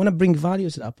 I want to bring value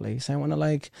to that place. I want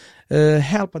to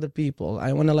help other people.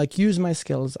 I want to use my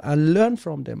skills and learn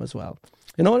from them as well.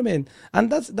 You know what I mean? And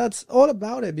that's all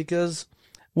about it, because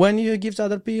when you give to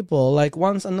other people,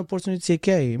 once an opportunity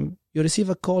came, you receive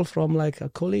a call from a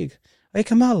colleague. Hey,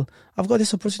 Kamal, I've got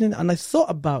this opportunity and I thought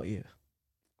about you.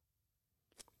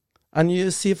 And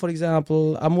you see, for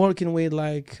example, I'm working with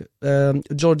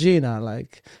Georgina,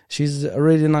 she's a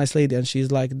really nice lady, and she's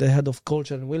the head of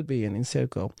culture and well-being in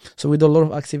Serco. So we do a lot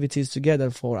of activities together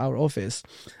for our office.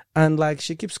 And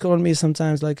she keeps calling me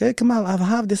sometimes hey, Kamal, I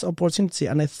have this opportunity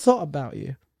and I thought about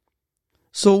you.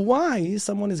 So why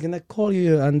someone is going to call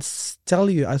you and tell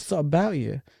you, I thought about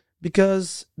you?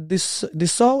 Because they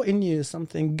saw in you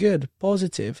something good,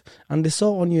 positive, and they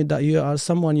saw on you that you are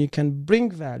someone you can bring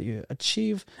value,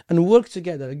 achieve, and work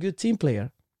together, a good team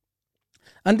player.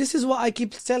 And this is what I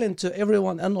keep telling to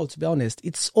everyone, and all, to be honest,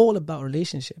 it's all about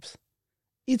relationships.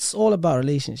 It's all about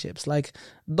relationships.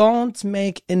 Don't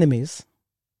make enemies.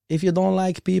 If you don't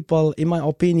like people, in my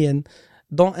opinion,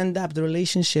 don't end up the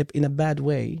relationship in a bad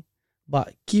way,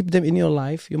 but keep them in your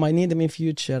life. You might need them in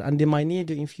future, and they might need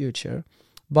you in future.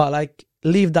 But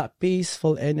leave that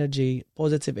peaceful energy,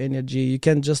 positive energy. You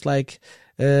can just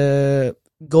go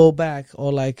back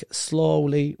or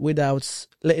slowly, without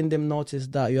letting them notice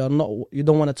that you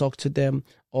don't want to talk to them,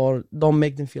 or don't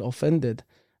make them feel offended.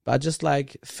 But just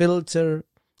filter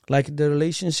the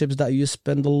relationships that you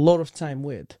spend a lot of time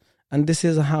with. And this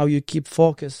is how you keep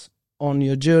focus on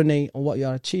your journey, on what you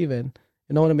are achieving.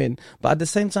 You know what I mean? But at the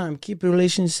same time, keep your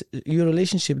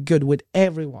relationship good with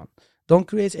everyone. Don't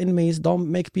create enemies.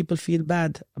 Don't make people feel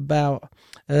bad about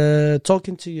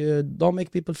talking to you. Don't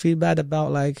make people feel bad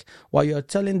about what you're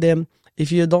telling them.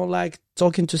 If you don't like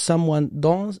talking to someone,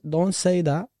 don't say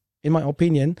that. In my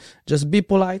opinion, just be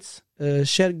polite.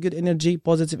 Share good energy,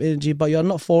 positive energy. But you're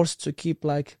not forced to keep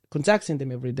contacting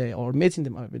them every day or meeting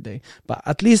them every day. But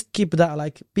at least keep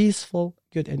that peaceful,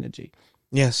 good energy.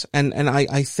 Yes, and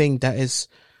I think that is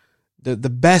the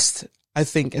best. I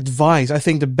think advice. I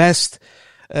think the best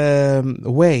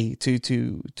way to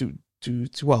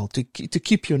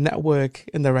keep your network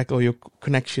indirect, or your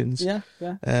connections. Yeah.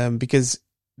 Because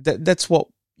that's what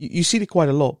you see it quite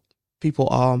a lot. People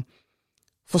are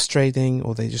frustrating,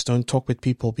 or they just don't talk with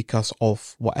people because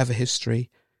of whatever history.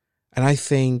 And I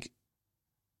think,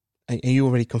 and you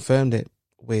already confirmed it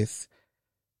with,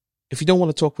 if you don't want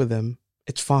to talk with them,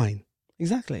 it's fine.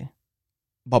 Exactly.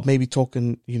 But maybe talk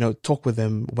with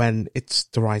them when it's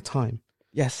the right time.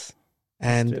 Yes.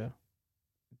 And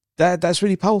that's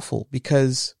really powerful,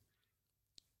 because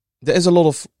there is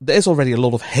already a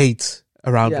lot of hate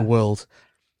around the world.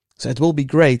 So it will be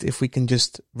great if we can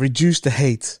just reduce the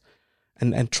hate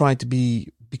and try to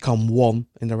become one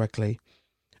indirectly.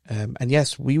 And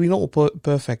yes, we're not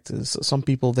perfect. Some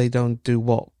people, they don't do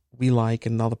what we like,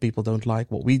 and other people don't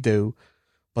like what we do.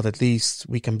 But at least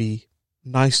we can be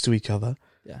nice to each other.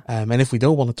 Yeah. And if we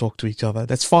don't want to talk to each other,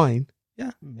 that's fine.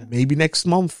 Yeah. Maybe next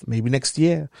month, maybe next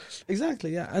year.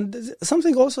 Exactly, yeah. And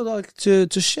something also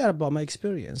to share about my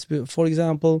experience. For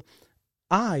example,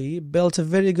 I built a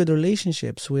very good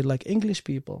relationships with English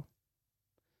people.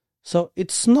 So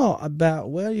it's not about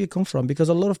where you come from, because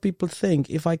a lot of people think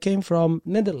if I came from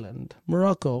Netherlands,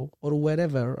 Morocco, or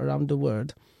wherever around the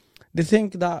world, they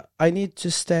think that I need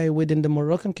to stay within the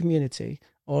Moroccan community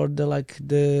or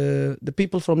the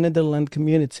people from Netherlands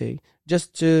community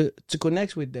just to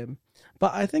connect with them.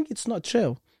 But I think it's not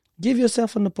true. Give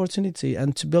yourself an opportunity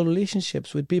and to build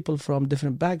relationships with people from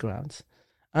different backgrounds.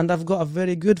 And I've got a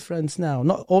very good friends now,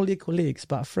 not only colleagues,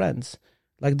 but friends,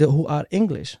 like who are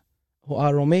English, who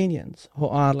are Romanians, who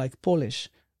are like Polish,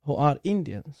 who are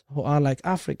Indians, who are like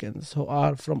Africans, who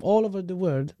are from all over the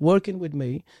world working with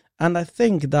me. And I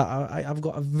think that I've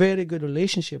got a very good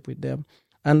relationship with them.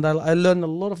 And I learned a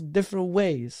lot of different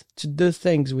ways to do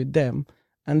things with them.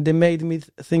 And they made me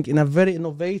think in a very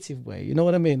innovative way. You know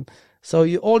what I mean? So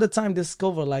you all the time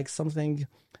discover like something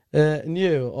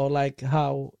new, or like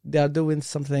how they are doing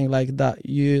something like that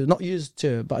you're not used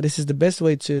to. But this is the best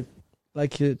way to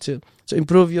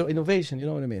improve your innovation. You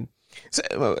know what I mean?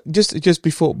 So just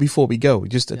before we go,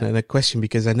 just a question,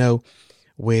 because I know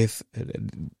with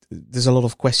there's a lot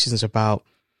of questions about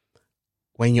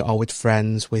when you are with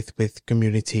friends, with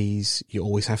communities, you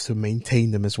always have to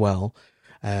maintain them as well.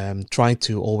 Try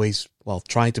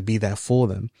to be there for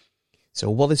them. So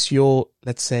what is your,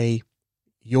 let's say,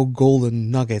 your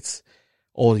golden nugget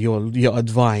or your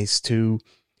advice to,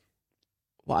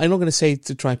 well, I'm not going to say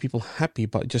to try people happy,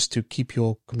 but just to keep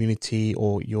your community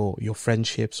or your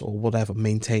friendships or whatever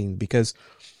maintained? Because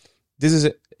this is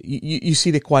you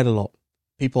see that quite a lot.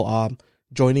 People are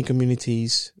joining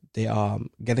communities. They are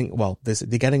they're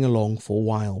getting along for a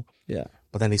while. Yeah.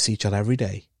 But then they see each other every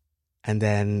day. And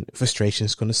then frustration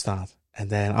is going to start. And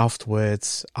then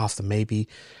afterwards, after maybe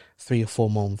 3 or 4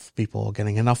 months, people are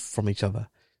getting enough from each other.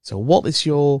 So what is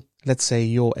your, let's say,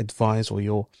 your advice or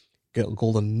your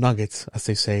golden nugget, as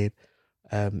they say,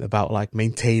 about like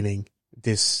maintaining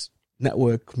this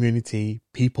network, community,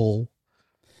 people?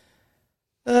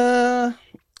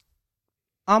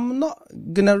 I'm not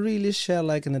gonna really share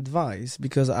like an advice,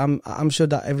 because I'm sure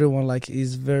that everyone like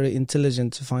is very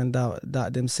intelligent to find out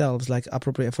that themselves, like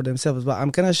appropriate for themselves. But I'm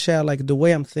gonna share like the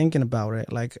way I'm thinking about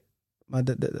it, like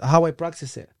how I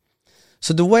practice it.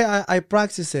 So the way I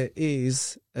practice it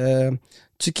is to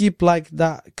keep like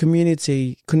that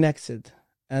community connected,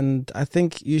 and I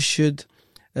think you should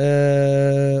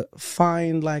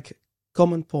find like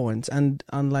common points and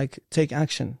like take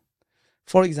action.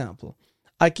 For example,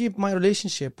 I keep my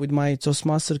relationship with my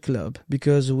Toastmaster club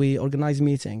because we organize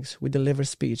meetings, we deliver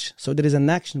speech, so there is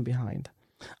an action behind.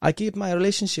 I keep my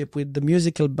relationship with the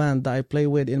musical band that I play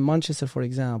with in Manchester, for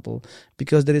example,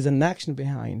 because there is an action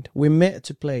behind. We met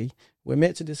to play, we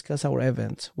met to discuss our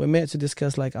events, we met to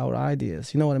discuss like our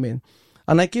ideas, you know what I mean?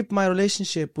 And I keep my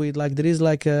relationship with like, there is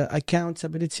like a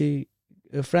accountability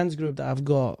friends group that I've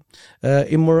got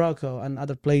in Morocco and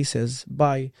other places.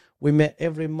 We met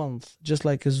every month, just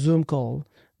like a Zoom call.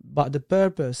 But the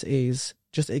purpose is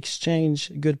just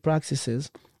exchange good practices,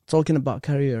 talking about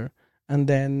career, and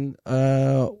then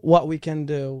what we can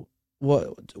do,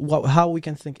 how we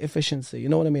can think efficiency. You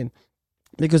know what I mean?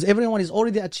 Because everyone is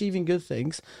already achieving good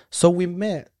things, so we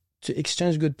met to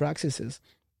exchange good practices.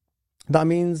 That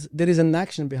means there is an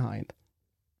action behind.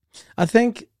 I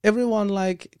think everyone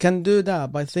like can do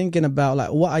that by thinking about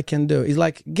like what I can do. Is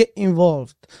like get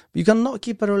involved. You cannot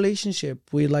keep a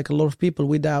relationship with like a lot of people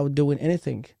without doing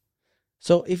anything.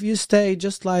 So if you stay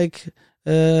just like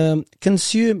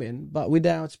consuming but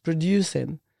without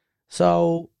producing,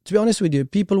 so to be honest with you,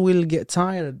 people will get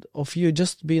tired of you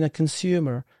just being a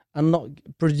consumer and not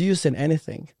producing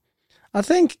anything. I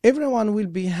think everyone will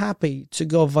be happy to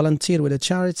go volunteer with a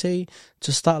charity,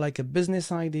 to start like a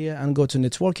business idea and go to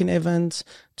networking events,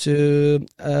 to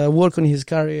work on his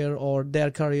career or their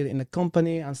career in a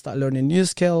company and start learning new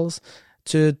skills,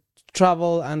 to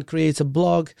travel and create a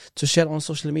blog, to share on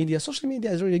social media. Social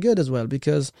media is really good as well,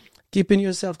 because keeping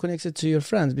yourself connected to your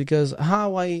friends, because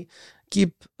how I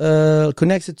keep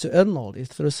connected to Arnold is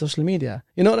through social media.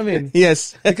 You know what I mean?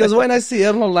 Yes. Because when I see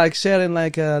Arnold like sharing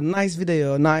like a nice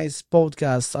video, nice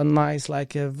podcast, a nice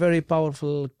like a very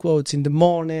powerful quotes in the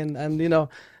morning, and you know,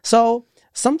 so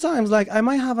sometimes like I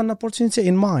might have an opportunity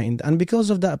in mind, and because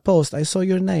of that post, I saw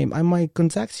your name, I might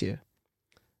contact you.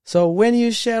 So when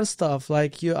you share stuff,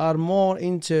 like you are more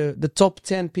into the top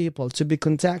 10 people to be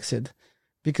contacted,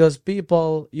 because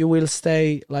people, you will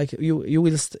stay like you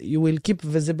will keep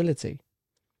visibility.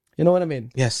 You know what I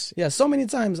mean? Yes. Yeah. So many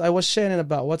times I was sharing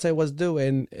about what I was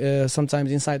doing,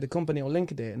 sometimes inside the company on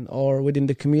LinkedIn or within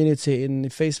the community in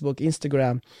Facebook,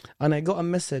 Instagram, and I got a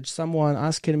message, someone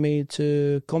asking me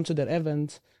to come to their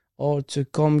event or to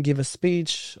come give a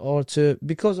speech or to,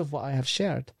 because of what I have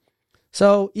shared.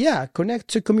 So yeah, connect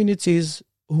to communities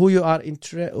who you are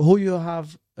who you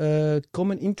have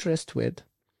common interest with,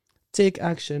 take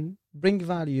action, bring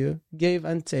value, give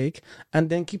and take, and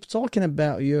then keep talking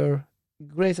about your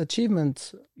great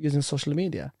achievements using social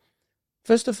media.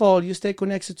 First of all, you stay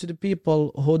connected to the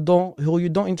people who you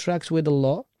don't interact with a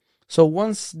lot. So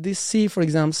once they see, for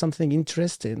example, something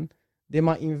interesting, they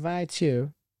might invite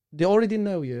you. They already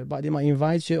know you, but they might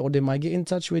invite you or they might get in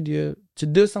touch with you to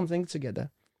do something together.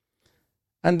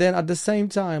 And then at the same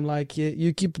time, like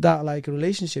you keep that like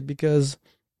relationship, because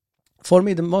for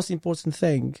me, the most important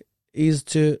thing is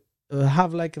to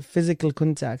have like a physical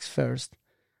contact first,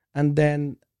 and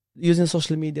then using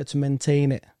social media to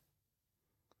maintain it.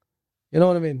 You know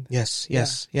what I mean? Yes.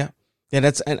 Yeah.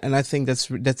 That's and I think that's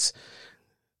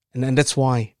and that's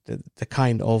why the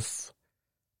kind of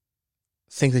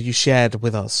thing that you shared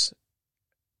with us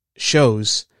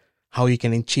shows how you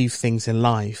can achieve things in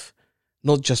life,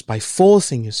 not just by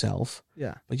forcing yourself,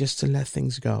 but just to let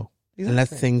things go. Exactly. And let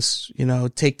things,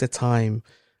 take the time,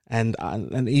 and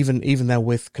even there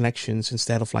with connections,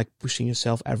 instead of like pushing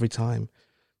yourself every time,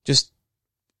 just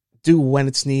do when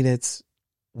it's needed,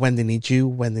 when they need you,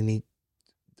 when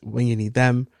you need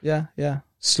them. Yeah.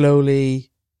 Slowly,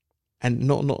 and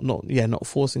not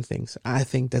forcing things. I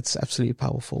think that's absolutely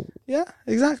powerful. Yeah,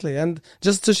 exactly. And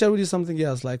just to share with you something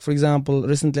else, like for example,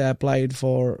 recently I applied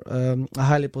for a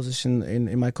highly position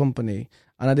in my company,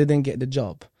 and I didn't get the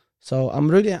job. So I'm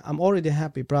already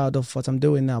happy, proud of what I'm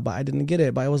doing now, but I didn't get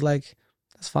it. But I was like,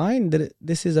 that's fine.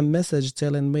 This is a message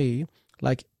telling me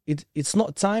like it's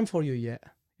not time for you yet.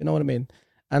 You know what I mean?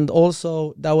 And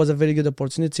also that was a very good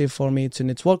opportunity for me to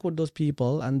network with those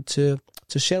people and to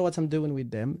share what I'm doing with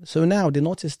them. So now they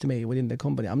noticed me within the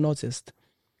company. I'm noticed.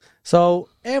 So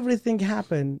everything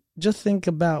happened. Just think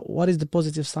about what is the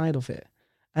positive side of it,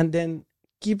 and then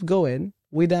keep going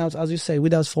without, as you say,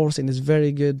 without forcing. Is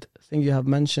very good thing you have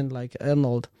mentioned, like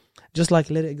Arnold. Just like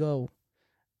let it go.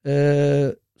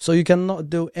 So you cannot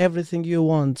do everything you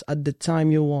want at the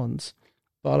time you want,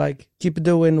 but like keep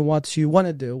doing what you want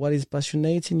to do, what is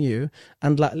passionating you,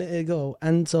 and like let it go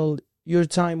until your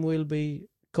time will be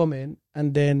coming,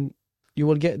 and then you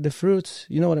will get the fruits.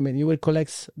 You know what I mean? You will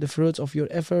collect the fruits of your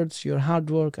efforts, your hard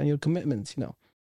work, and your commitments.